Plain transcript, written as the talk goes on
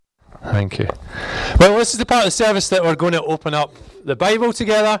Thank you. Well, this is the part of the service that we're going to open up the Bible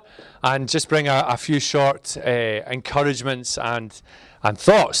together and just bring a few short encouragements and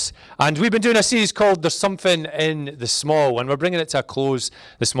thoughts. And we've been doing a series called There's Something in the Small, and we're bringing it to a close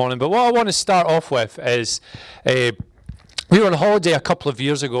this morning. But what I want to start off with is we were on holiday a couple of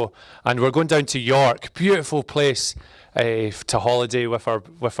years ago, and we're going down to York, beautiful place to holiday with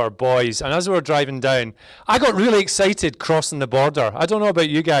our boys. And as we were driving down, I got really excited crossing the border. I don't know about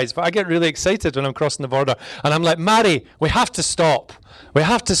you guys, but I get really excited when I'm crossing the border. And I'm like, Mary, we have to stop. We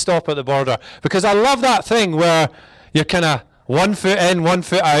have to stop at the border. Because I love that thing where you're kind of 1 foot in, 1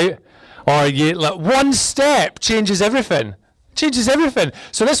 foot out, or you like one step changes everything. Changes everything.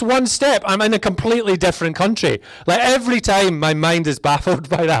 So this one step, I'm in a completely different country. Like every time my mind is baffled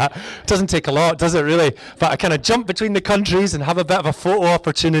by that. It doesn't take a lot, does it really? But I kind of jump between the countries and have a bit of a photo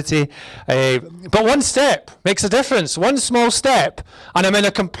opportunity. But one step makes a difference. One small step, and I'm in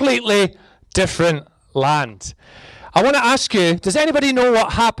a completely different land. I want to ask you, does anybody know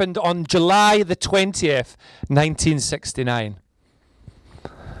what happened on July the 20th, 1969?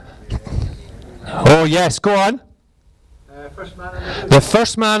 Oh yes, go on. The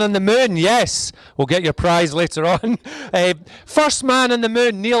first man on the moon, yes. We'll get your prize later on. First man on the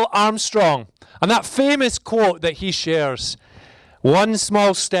moon, Neil Armstrong. And that famous quote that he shares, one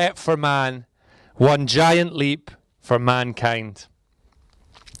small step for man, one giant leap for mankind.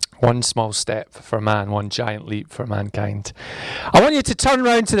 One small step for man, one giant leap for mankind. I want you to turn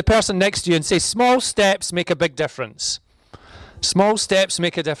around to the person next to you and say, small steps make a big difference. Small steps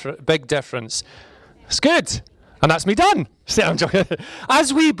make a big difference. It's good. And that's me done. I'm joking.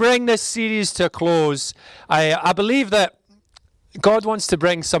 As we bring this series to a close, I believe that God wants to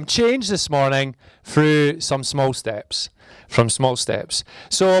bring some change this morning through some small steps, from small steps.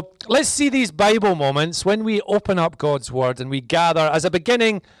 So let's see these Bible moments when we open up God's Word and we gather as a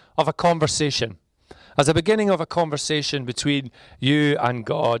beginning of a conversation. As a beginning of a conversation between you and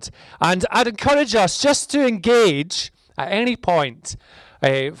God. And I'd encourage us just to engage at any point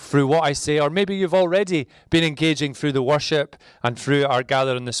through what I say, or maybe you've already been engaging through the worship and through our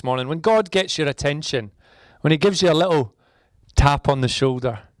gathering this morning. When God gets your attention, when He gives you a little tap on the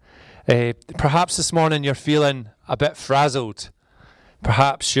shoulder, perhaps this morning you're feeling a bit frazzled.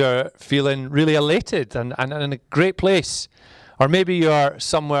 Perhaps you're feeling really elated and in a great place. Or maybe you're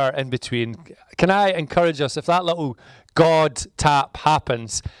somewhere in between. Can I encourage us, if that little God tap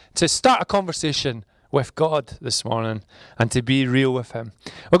happens, to start a conversation with God this morning and to be real with Him.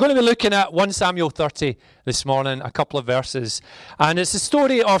 We're going to be looking at 1 Samuel 30 this morning, a couple of verses. And it's the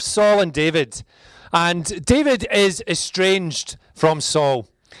story of Saul and David. And David is estranged from Saul.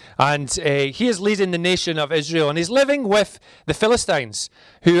 And he is leading the nation of Israel. And he's living with the Philistines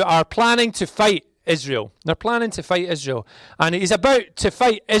who are planning to fight Israel. They're planning to fight Israel. And he's about to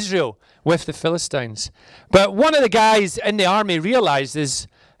fight Israel with the Philistines. But one of the guys in the army realizes,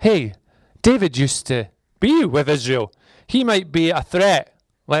 hey, David used to be with Israel. He might be a threat.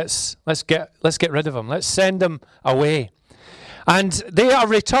 Let's get rid of him. Let's send him away. And they are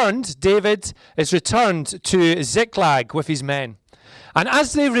returned. David is returned to Ziklag with his men. And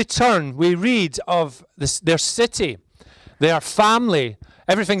as they return, we read of their city, their family.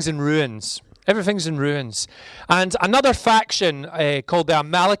 Everything's in ruins. Everything's in ruins. And another faction called the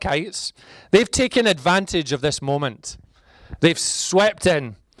Amalekites, they've taken advantage of this moment. They've swept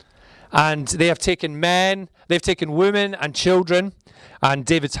in. And they have taken men, they've taken women and children and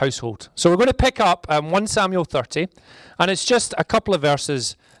David's household. So we're going to pick up 1 Samuel 30, and it's just a couple of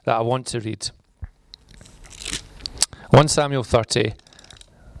verses that I want to read. 1 Samuel 30.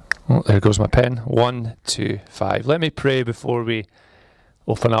 Oh, there goes my pen. 1, 2, 5. Let me pray before we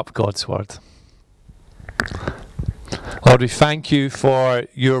open up God's Word. Lord, we thank you for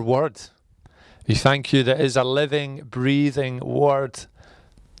your Word. We thank you that it is a living, breathing Word.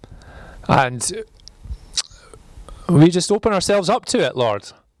 And we just open ourselves up to it,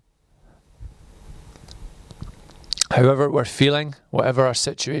 Lord. However we're feeling, whatever our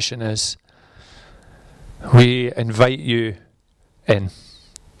situation is, we invite you in.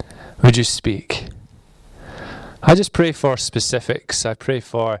 Would you speak? I just pray for specifics. I pray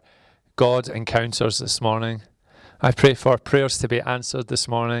for God encounters this morning. I pray for prayers to be answered this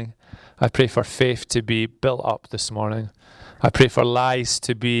morning. I pray for faith to be built up this morning. I pray for lies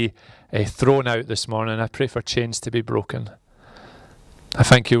to be thrown out this morning. I pray for chains to be broken. I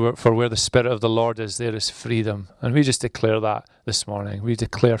thank you for where the Spirit of the Lord is, there is freedom. And we just declare that this morning. We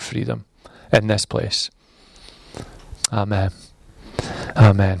declare freedom in this place. Amen.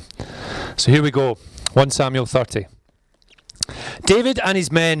 Amen. So here we go. 1 Samuel 30. David and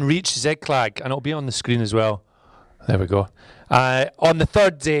his men reach Ziklag, and it'll be on the screen as well. There we go. on the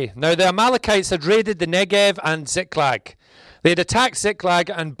third day. Now the Amalekites had raided the Negev and Ziklag. They had attacked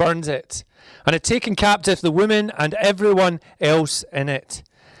Ziklag and burned it, and had taken captive the women and everyone else in it,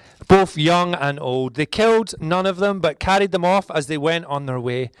 both young and old. They killed none of them, but carried them off as they went on their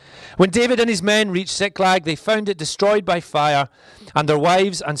way. When David and his men reached Ziklag, they found it destroyed by fire, and their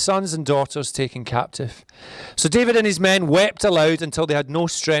wives and sons and daughters taken captive. So David and his men wept aloud until they had no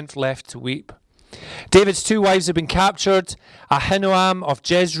strength left to weep. David's 2 wives had been captured, Ahinoam of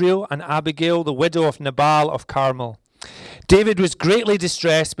Jezreel and Abigail, the widow of Nabal of Carmel. David was greatly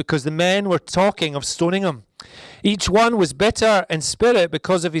distressed because the men were talking of stoning him. Each one was bitter in spirit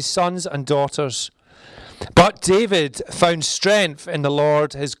because of his sons and daughters. But David found strength in the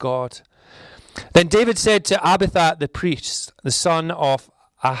Lord his God. Then David said to Abithar the priest, the son of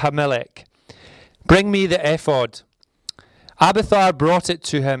Ahimelech, "Bring me the ephod." Abithar brought it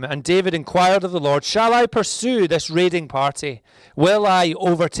to him, and David inquired of the Lord, "Shall I pursue this raiding party? Will I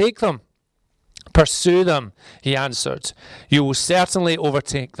overtake them?" "Pursue them," he answered. "You will certainly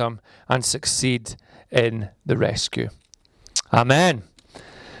overtake them and succeed in the rescue." Amen.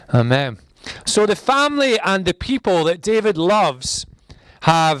 Amen. So the family and the people that David loves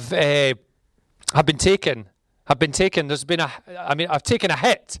have been taken. There's been I've taken a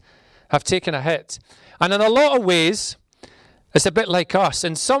hit. And in a lot of ways, it's a bit like us.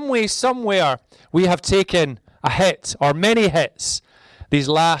 In some way, somewhere, we have taken a hit or many hits these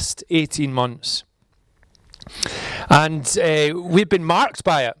last 18 months. And we've been marked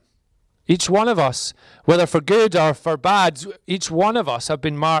by it. Each one of us, whether for good or for bad, each one of us have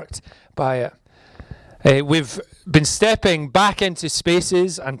been marked by it. We've been stepping back into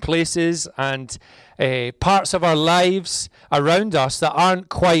spaces and places and parts of our lives around us that aren't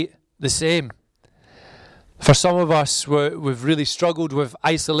quite the same. For some of us, we've really struggled with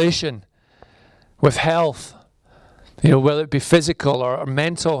isolation, with health, whether it be physical or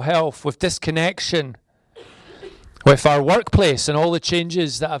mental health, with disconnection, with our workplace and all the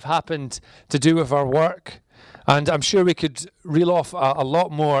changes that have happened to do with our work. And I'm sure we could reel off a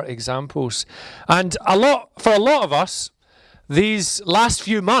lot more examples. And for a lot of us, these last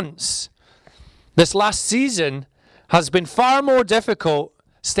few months, this last season, has been far more difficult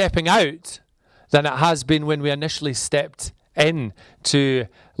stepping out than it has been when we initially stepped into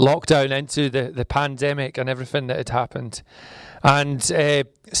lockdown, into the pandemic and everything that had happened. And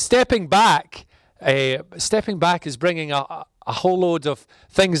stepping back is bringing a whole load of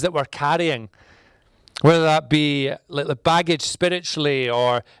things that we're carrying, whether that be like the baggage spiritually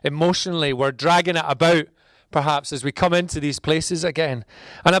or emotionally. We're dragging it about, perhaps, as we come into these places again.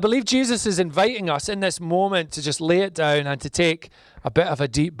 And I believe Jesus is inviting us in this moment to just lay it down and to take a bit of a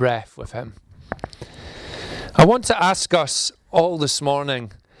deep breath with him. I want to ask us all this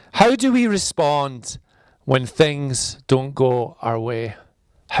morning, how do we respond when things don't go our way?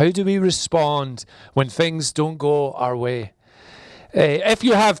 How do we respond when things don't go our way? If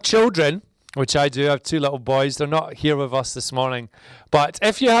you have children, which I do, I have 2 little boys, they're not here with us this morning, but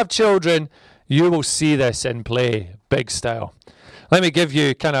if you have children, you will see this in play, big style. Let me give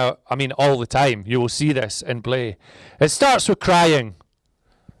you all the time, you will see this in play. It starts with crying,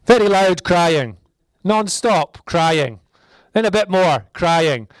 very loud crying, non-stop crying, then a bit more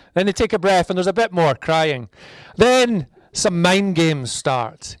crying, then they take a breath and there's a bit more crying. Then some mind games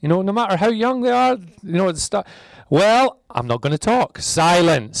start. No matter how young they are, well, I'm not going to talk.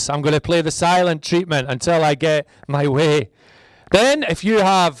 Silence. I'm going to play the silent treatment until I get my way. Then, if you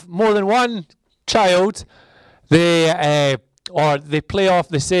have more than one child, they play off,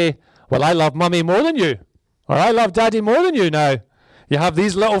 they say, well, I love mummy more than you, or I love daddy more than you now. You have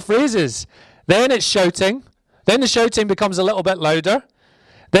these little phrases. Then it's shouting. Then the shouting becomes a little bit louder.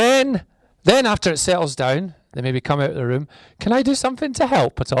 Then after it settles down, they maybe come out of the room. Can I do something to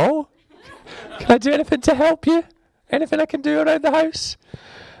help at all? Can I do anything to help you? Anything I can do around the house?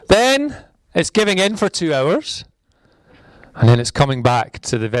 Then it's giving in for 2 hours. And then it's coming back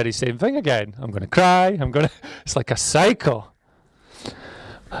to the very same thing again. I'm going to cry. It's like a cycle.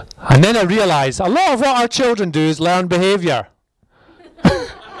 And then I realize a lot of what our children do is learn behavior.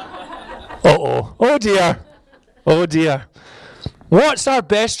 Uh-oh. Oh dear. Oh dear. What's our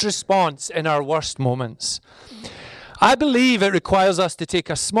best response in our worst moments? I believe it requires us to take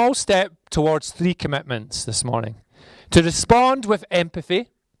a small step towards 3 commitments this morning. To respond with empathy,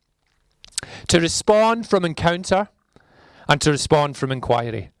 to respond from encounter, and to respond from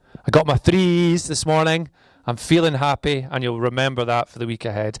inquiry. I got my 3's this morning. I'm feeling happy, and you'll remember that for the week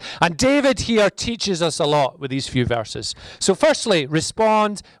ahead. And David here teaches us a lot with these few verses. So firstly,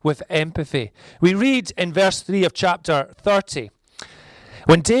 respond with empathy. We read in verse 3 of chapter 30,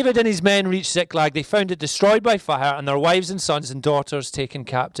 When David and his men reached Ziklag, they found it destroyed by fire and their wives and sons and daughters taken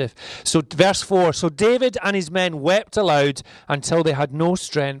captive. So verse 4, so David and his men wept aloud until they had no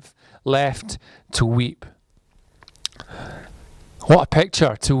strength left to weep. What a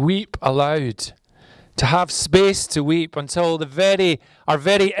picture, to weep aloud. To have space to weep until our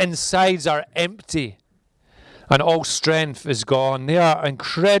very insides are empty and all strength is gone. They are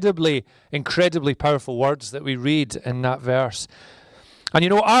incredibly, incredibly powerful words that we read in that verse.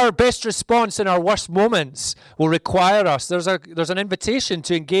 And our best response in our worst moments will require us. There's an invitation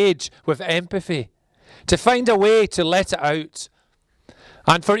to engage with empathy, to find a way to let it out.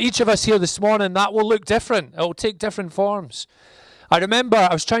 And for each of us here this morning, that will look different. It will take different forms. I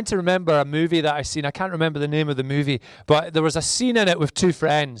was trying to remember a movie that I seen. I can't remember the name of the movie, but there was a scene in it with two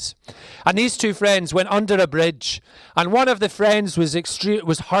friends. And these two friends went under a bridge. And one of the friends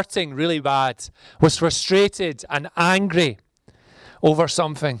was hurting really bad, was frustrated and angry over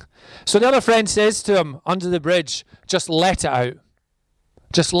something. So the other friend says to him under the bridge, just let it out.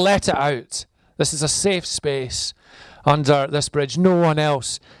 Just let it out. This is a safe space under this bridge. No one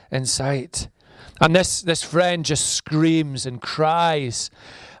else in sight. And this friend just screams and cries.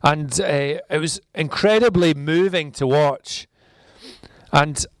 And it was incredibly moving to watch.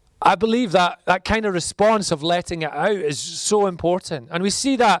 And I believe that kind of response of letting it out is so important. And we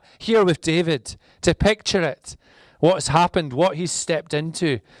see that here with David, to picture it. What has happened, what he's stepped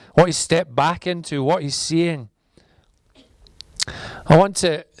into, what he's stepped back into, what he's seeing. I want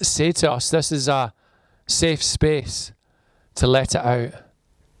to say to us, this is a safe space to let it out.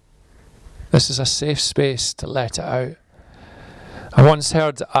 This is a safe space to let it out. I once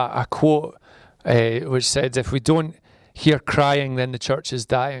heard a quote which said, if we don't hear crying, then the church is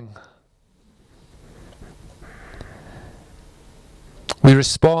dying. We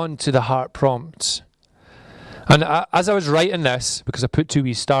respond to the heart prompts. And as I was writing this, because I put 2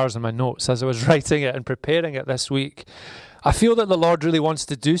 wee stars in my notes, as I was writing it and preparing it this week, I feel that the Lord really wants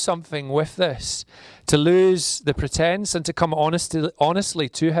to do something with this, to lose the pretense and to come honestly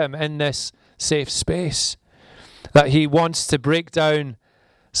to him in this safe space. That he wants to break down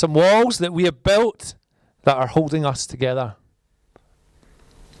some walls that we have built that are holding us together.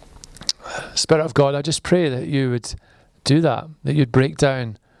 Spirit of God, I just pray that you would do that you'd break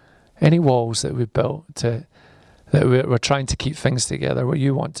down any walls that we've built, that we're trying to keep things together, where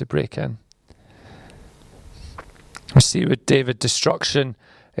you want to break in. We see with David, destruction.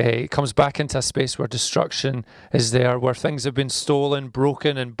 He comes back into a space where destruction is there, where things have been stolen,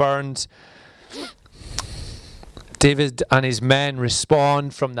 broken, and burned. David and his men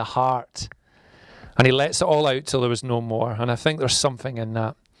respond from the heart, and he lets it all out till there was no more. And I think there's something in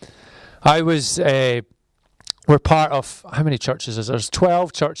that. We're part of, how many churches is there? There's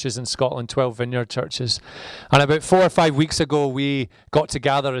 12 churches in Scotland, 12 Vineyard churches. And about 4 or 5 weeks ago, we got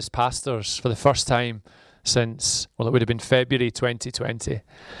together as pastors for the first time since, it would have been February 2020.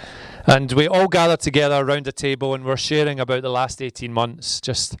 And we all gathered together around a table and we're sharing about the last 18 months,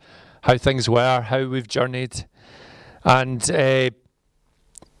 just how things were, how we've journeyed. And as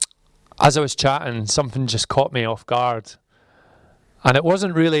I was chatting, something just caught me off guard. And it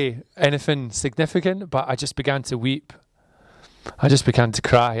wasn't really anything significant, but I just began to weep. I just began to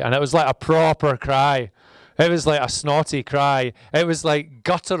cry. And it was like a proper cry. It was like a snotty cry. It was like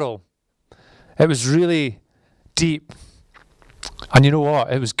guttural. It was really deep. And you know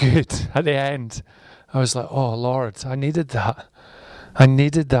what? It was good at the end. I was like, oh, Lord, I needed that. I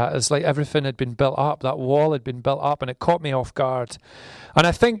needed that. It's like everything had been built up. That wall had been built up, and it caught me off guard. And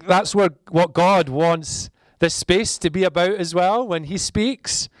I think that's what God wants this space to be about as well, when he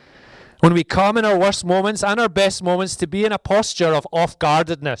speaks. When we come in our worst moments and our best moments, to be in a posture of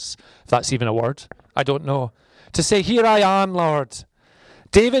off-guardedness, if that's even a word, I don't know. To say, here I am, Lord.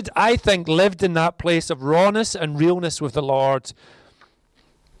 David, I think, lived in that place of rawness and realness with the Lord.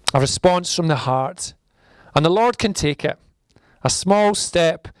 A response from the heart. And the Lord can take it. A small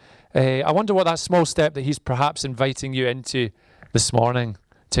step. I wonder what that small step that he's perhaps inviting you into this morning,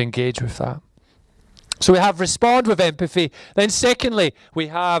 to engage with that. So we have respond with empathy. Then secondly, we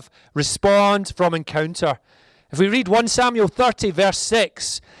have respond from encounter. If we read 1 Samuel 30, verse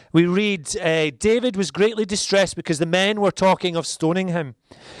 6, we read, David was greatly distressed because the men were talking of stoning him.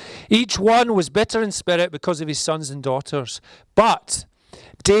 Each one was bitter in spirit because of his sons and daughters. But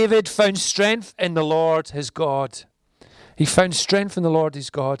David found strength in the Lord his God. He found strength in the Lord his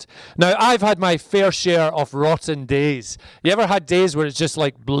God. Now, I've had my fair share of rotten days. You ever had days where it's just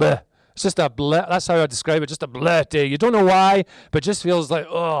like bleh? It's just a bleh. That's how I describe it, just a bleh day. You don't know why, but it just feels like,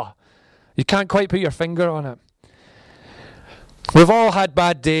 oh, you can't quite put your finger on it. We've all had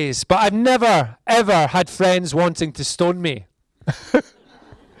bad days, but I've never, ever had friends wanting to stone me.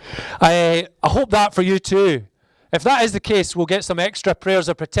 I hope that for you too. If that is the case, we'll get some extra prayers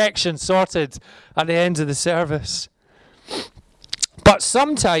of protection sorted at the end of the service. But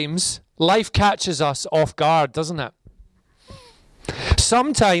sometimes life catches us off guard, doesn't it?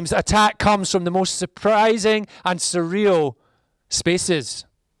 Sometimes attack comes from the most surprising and surreal spaces.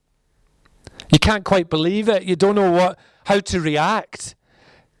 You can't quite believe it. You don't know how to react.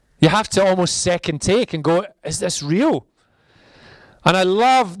 You have to almost second take and go, is this real? And I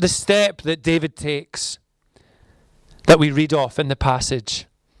love the step that David takes that we read off in the passage.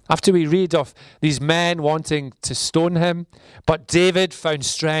 After we read of these men wanting to stone him, but David found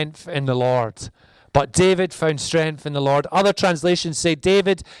strength in the Lord. But David found strength in the Lord. Other translations say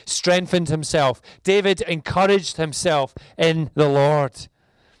David strengthened himself. David encouraged himself in the Lord.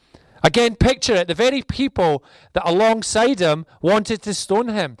 Again, picture it. The very people that alongside him wanted to stone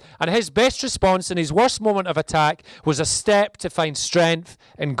him. And his best response in his worst moment of attack was a step to find strength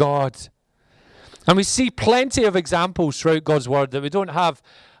in God. And we see plenty of examples throughout God's word that we don't have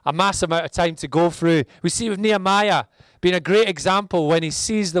a massive amount of time to go through. We see with Nehemiah being a great example when he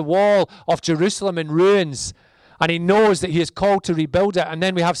sees the wall of Jerusalem in ruins and he knows that he is called to rebuild it. And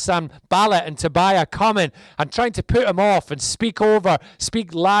then we have Sanballat and Tobiah coming and trying to put him off and speak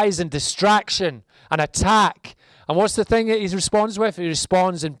lies and distraction and attack. And what's the thing that he responds with? He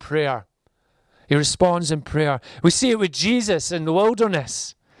responds in prayer. He responds in prayer. We see it with Jesus in the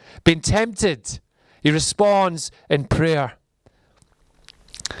wilderness, being tempted. He responds in prayer.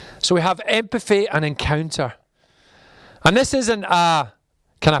 So we have empathy and encounter. And this isn't a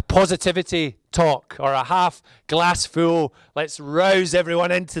kind of positivity talk or a half glass full, let's rouse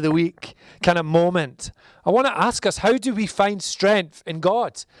everyone into the week kind of moment. I want to ask us, how do we find strength in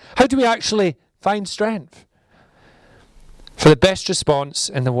God? How do we actually find strength for the best response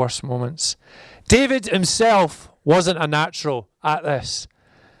in the worst moments? David himself wasn't a natural at this.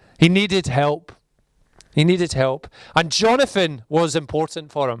 He needed help. He needed help. And Jonathan was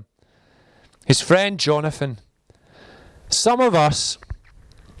important for him. His friend Jonathan. Some of us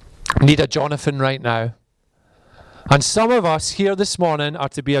need a Jonathan right now. And some of us here this morning are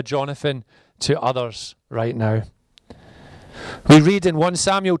to be a Jonathan to others right now. We read in 1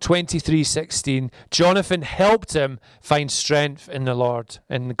 Samuel 23:16, Jonathan helped him find strength in the Lord,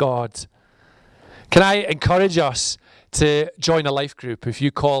 in God. Can I encourage us to join a life group if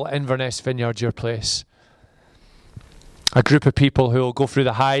you call Inverness Vineyard your place? A group of people who will go through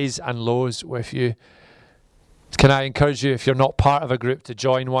the highs and lows with you. Can I encourage you, if you're not part of a group, to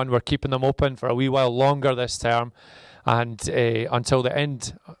join one? We're keeping them open for a wee while longer this term and until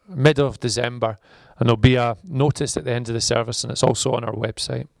the mid of December. And there'll be a notice at the end of the service, and it's also on our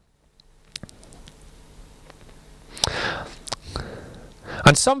website.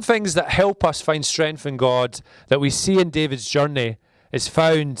 And some things that help us find strength in God that we see in David's journey are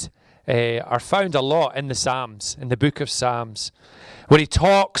found a lot in the Psalms, in the book of Psalms, where he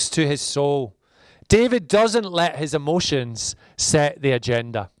talks to his soul. David doesn't let his emotions set the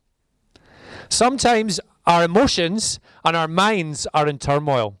agenda. Sometimes our emotions and our minds are in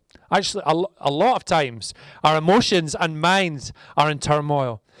turmoil. Actually, a lot of times, our emotions and minds are in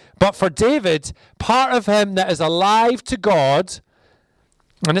turmoil. But for David, part of him that is alive to God,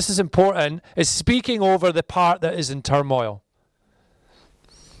 and this is important, is speaking over the part that is in turmoil.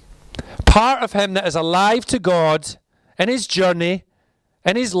 Part of him that is alive to God in his journey,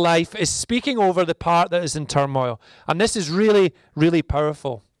 in his life, is speaking over the part that is in turmoil. And this is really, really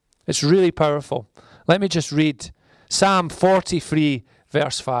powerful. It's really powerful. Let me just read Psalm 43,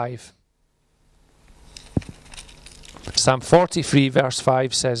 verse 5. Psalm 43, verse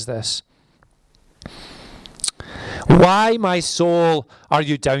 5 says this. Why, my soul, are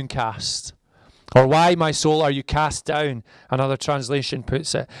you downcast? Or why, my soul, are you cast down? Another translation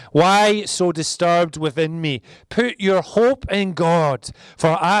puts it. Why so disturbed within me? Put your hope in God,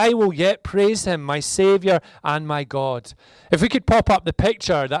 for I will yet praise him, my Saviour and my God. If we could pop up the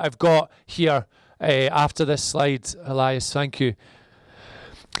picture that I've got here after this slide, Elias, thank you.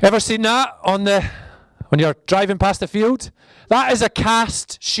 Ever seen that when you're driving past a field? That is a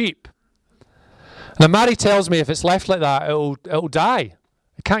cast sheep. Now, Mary tells me if it's left like that, it'll die.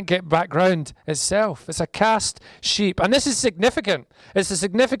 It can't get back round itself. It's a cast sheep. And this is significant. It's a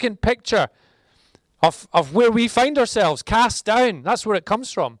significant picture of where we find ourselves, cast down. That's where it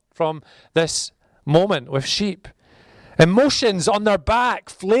comes from this moment with sheep. Emotions on their back,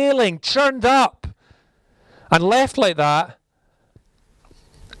 flailing, churned up. And left like that,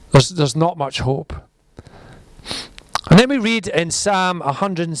 there's not much hope. And then we read in Psalm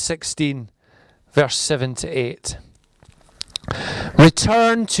 116, verse 7 to 8.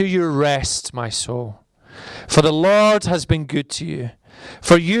 Return to your rest, my soul, for the Lord has been good to you.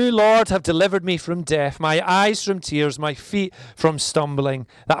 For you, Lord, have delivered me from death, my eyes from tears, my feet from stumbling,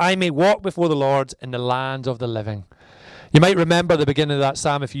 that I may walk before the Lord in the land of the living. You might remember the beginning of that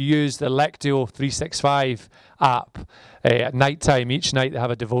psalm if you use the Lectio 365 app. At night time, each night they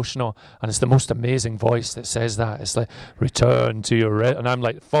have a devotional, and it's the most amazing voice that says that. It's like, return to your rest. And I'm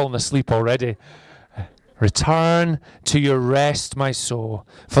like falling asleep already. Return to your rest, my soul,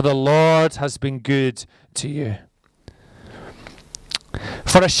 for the Lord has been good to you.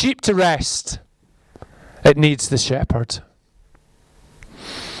 For a sheep to rest, it needs the shepherd.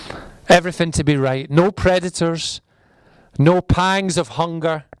 Everything to be right. No predators, no pangs of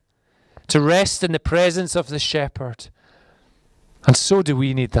hunger. To rest in the presence of the shepherd. And so do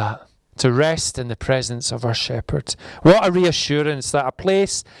we need that. To rest in the presence of our shepherd. What a reassurance that a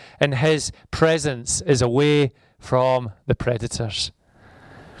place in his presence is away from the predators.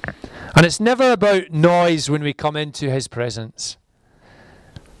 And it's never about noise when we come into his presence.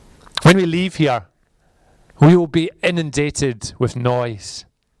 When we leave here, we will be inundated with noise.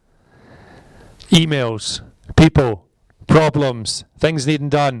 Emails, people, problems, things needing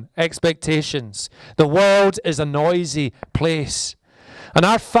done, expectations. The world is a noisy place. And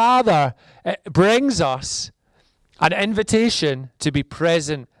our Father brings us an invitation to be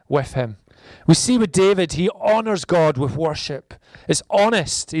present with him. We see with David, he honors God with worship. It's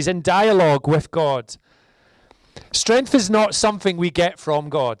honest. He's in dialogue with God. Strength is not something we get from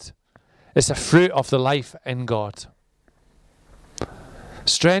God. It's a fruit of the life in God.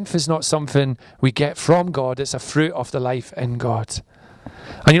 Strength is not something we get from God. It's a fruit of the life in God.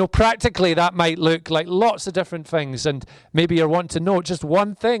 And practically that might look like lots of different things. And maybe you're wanting to know just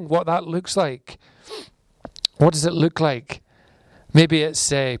one thing, what that looks like. What does it look like? Maybe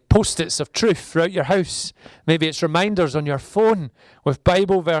it's post-its of truth throughout your house. Maybe it's reminders on your phone with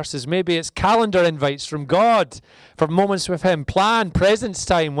Bible verses. Maybe it's calendar invites from God for moments with him. Plan presence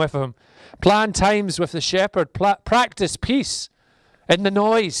time with him. Plan times with the shepherd. Practice peace in the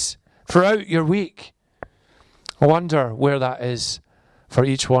noise throughout your week. I wonder where that is for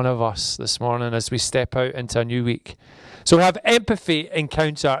each one of us this morning as we step out into a new week. So we have empathy,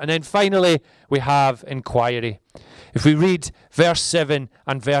 encounter, and then finally we have inquiry. If we read verse 7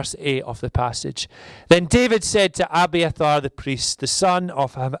 and verse 8 of the passage. Then David said to Abiathar the priest, the son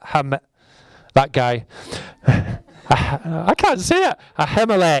of that guy, I can't say it,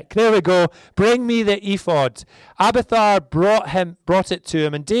 Ahimelech, there we go, bring me the ephod. Abiathar brought it to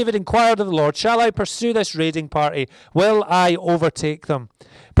him, and David inquired of the Lord, shall I pursue this raiding party? Will I overtake them?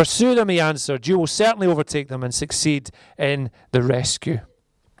 Pursue them, he answered. You will certainly overtake them and succeed in the rescue.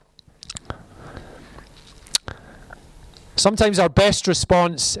 Sometimes our best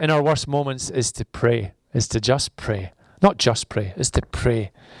response in our worst moments is to pray, is to just pray. Not just pray, is to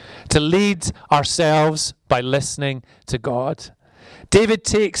pray. To lead ourselves by listening to God. David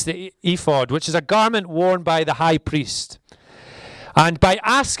takes the ephod, which is a garment worn by the high priest. And by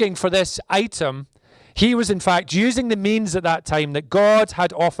asking for this item, he was in fact using the means at that time that God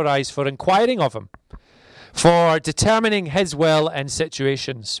had authorized for inquiring of him, for determining his will in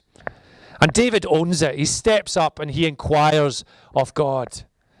situations. And David owns it. He steps up and he inquires of God.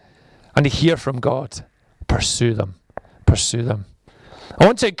 And he hears from God. Pursue them. Pursue them. I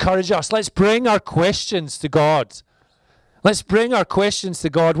want to encourage us. Let's bring our questions to God. Let's bring our questions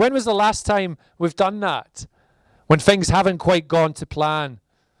to God. When was the last time we've done that? When things haven't quite gone to plan.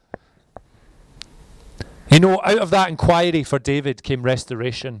 Out of that inquiry for David came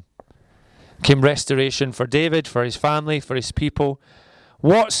restoration. Came restoration for David, for his family, for his people.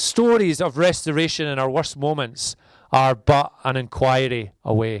 What stories of restoration in our worst moments are but an inquiry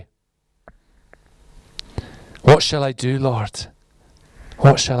away? What shall I do, Lord?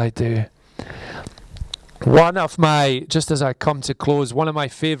 What shall I do? Just as I come to close, one of my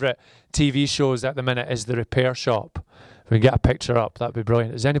favourite TV shows at the minute is The Repair Shop. If we get a picture up, that'd be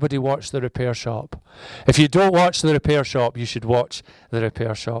brilliant. Does anybody watch The Repair Shop? If you don't watch The Repair Shop, you should watch The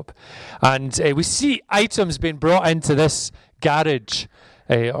Repair Shop. And we see items being brought into this garage.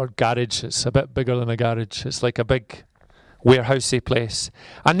 It's a bit bigger than a garage. It's like a big warehousey place.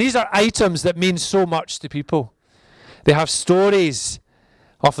 And these are items that mean so much to people. They have stories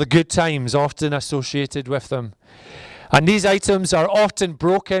of the good times often associated with them. And these items are often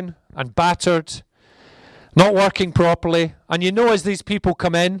broken and battered, not working properly. And as these people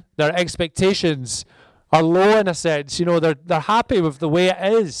come in, their expectations are low in a sense. They're happy with the way it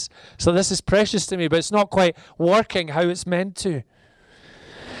is. So this is precious to me, but it's not quite working how it's meant to.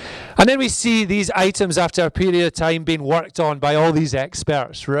 And then we see these items after a period of time being worked on by all these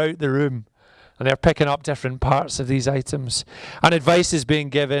experts throughout the room. And they're picking up different parts of these items. And advice is being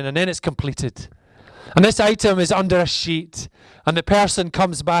given, and then it's completed. And this item is under a sheet, and the person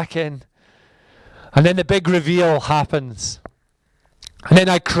comes back in. And then the big reveal happens. And then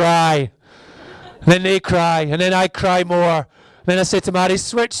I cry. And then they cry. And then I cry more. And then I say to Mary,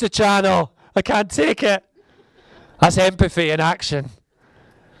 switch the channel. I can't take it. That's empathy in action.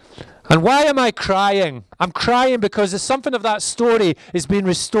 And why am I crying? I'm crying because there's something of that story is being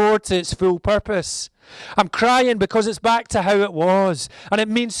restored to its full purpose. I'm crying because it's back to how it was. And it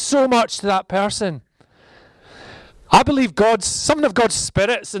means so much to that person. I believe something of God's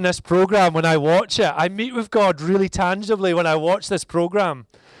Spirit's in this program when I watch it. I meet with God really tangibly when I watch this program.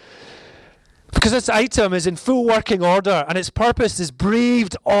 Because this item is in full working order and its purpose is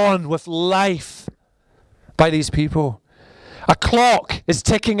breathed on with life by these people. A clock is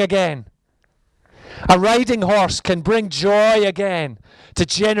ticking again. A riding horse can bring joy again to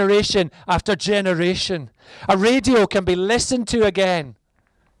generation after generation. A radio can be listened to again.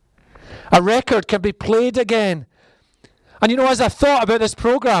 A record can be played again. And as I thought about this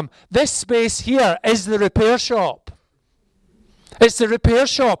program, this space here is the repair shop. It's the repair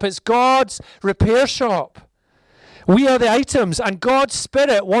shop. It's God's repair shop. We are the items, and God's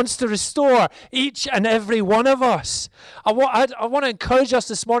Spirit wants to restore each and every one of us. I want to encourage us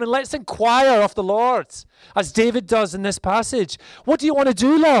this morning, let's inquire of the Lord, as David does in this passage. What do you want to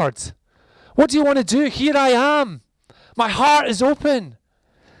do, Lord? What do you want to do? Here I am. My heart is open.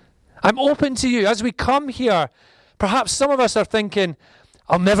 I'm open to you. As we come here, perhaps some of us are thinking,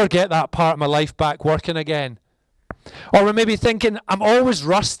 I'll never get that part of my life back working again. Or we're maybe thinking, I'm always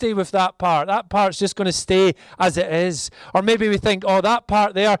rusty with that part. That part's just going to stay as it is. Or maybe we think, that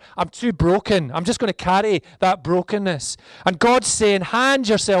part there, I'm too broken. I'm just going to carry that brokenness. And God's saying, hand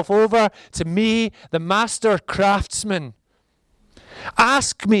yourself over to me, the master craftsman.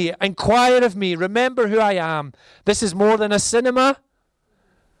 Ask me, inquire of me, remember who I am. This is more than a cinema.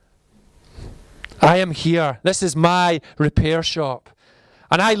 I am here. This is my repair shop.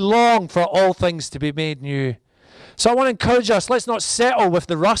 And I long for all things to be made new. So I want to encourage us, let's not settle with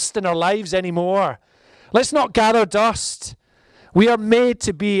the rust in our lives anymore. Let's not gather dust. We are made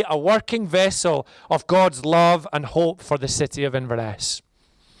to be a working vessel of God's love and hope for the city of Inverness.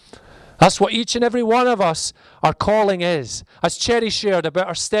 That's what each and every one of us, our calling is. As Cherry shared about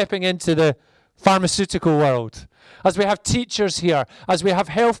our stepping into the pharmaceutical world, as we have teachers here, as we have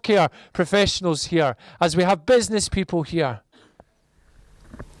healthcare professionals here, as we have business people here.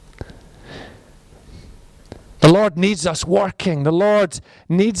 The Lord needs us working. The Lord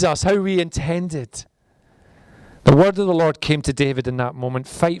needs us how we intended. The word of the Lord came to David in that moment.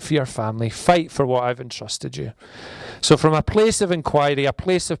 Fight for your family. Fight for what I've entrusted you. So from a place of inquiry, a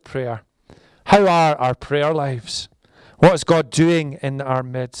place of prayer, how are our prayer lives? What is God doing in our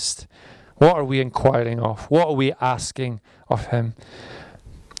midst? What are we inquiring of? What are we asking of him?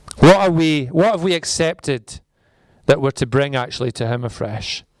 What have we accepted that we're to bring actually to him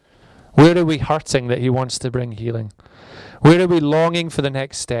afresh? Where are we hurting that he wants to bring healing? Where are we longing for the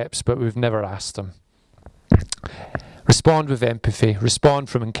next steps but we've never asked him? Respond with empathy. Respond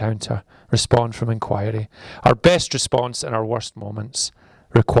from encounter. Respond from inquiry. Our best response in our worst moments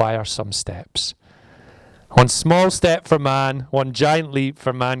require some steps. One small step for man, one giant leap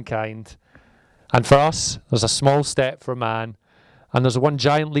for mankind. And for us, there's a small step for man, and there's one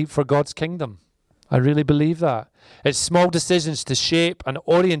giant leap for God's kingdom. I really believe that. It's small decisions to shape and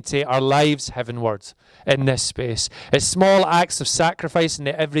orientate our lives heavenwards in this space. It's small acts of sacrifice in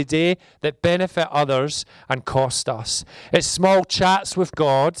the everyday that benefit others and cost us. It's small chats with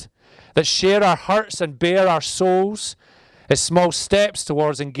God that share our hurts and bare our souls. It's small steps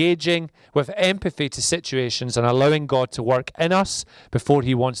towards engaging with empathy to situations and allowing God to work in us before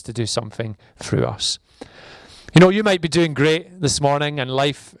he wants to do something through us. You might be doing great this morning and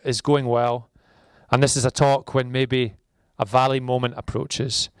life is going well. And this is a talk when maybe a valley moment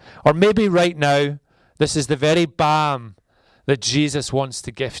approaches. Or maybe right now, this is the very balm that Jesus wants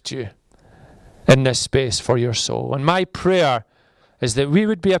to gift you in this space for your soul. And my prayer is that we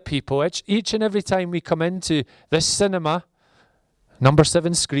would be a people, each and every time we come into this cinema, number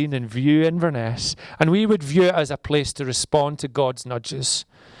 7 screen in View Inverness, and we would view it as a place to respond to God's nudges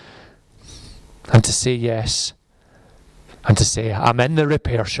and to say yes and to say, I'm in the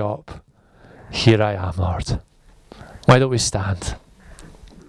repair shop. Here I am, Lord. Why don't we stand?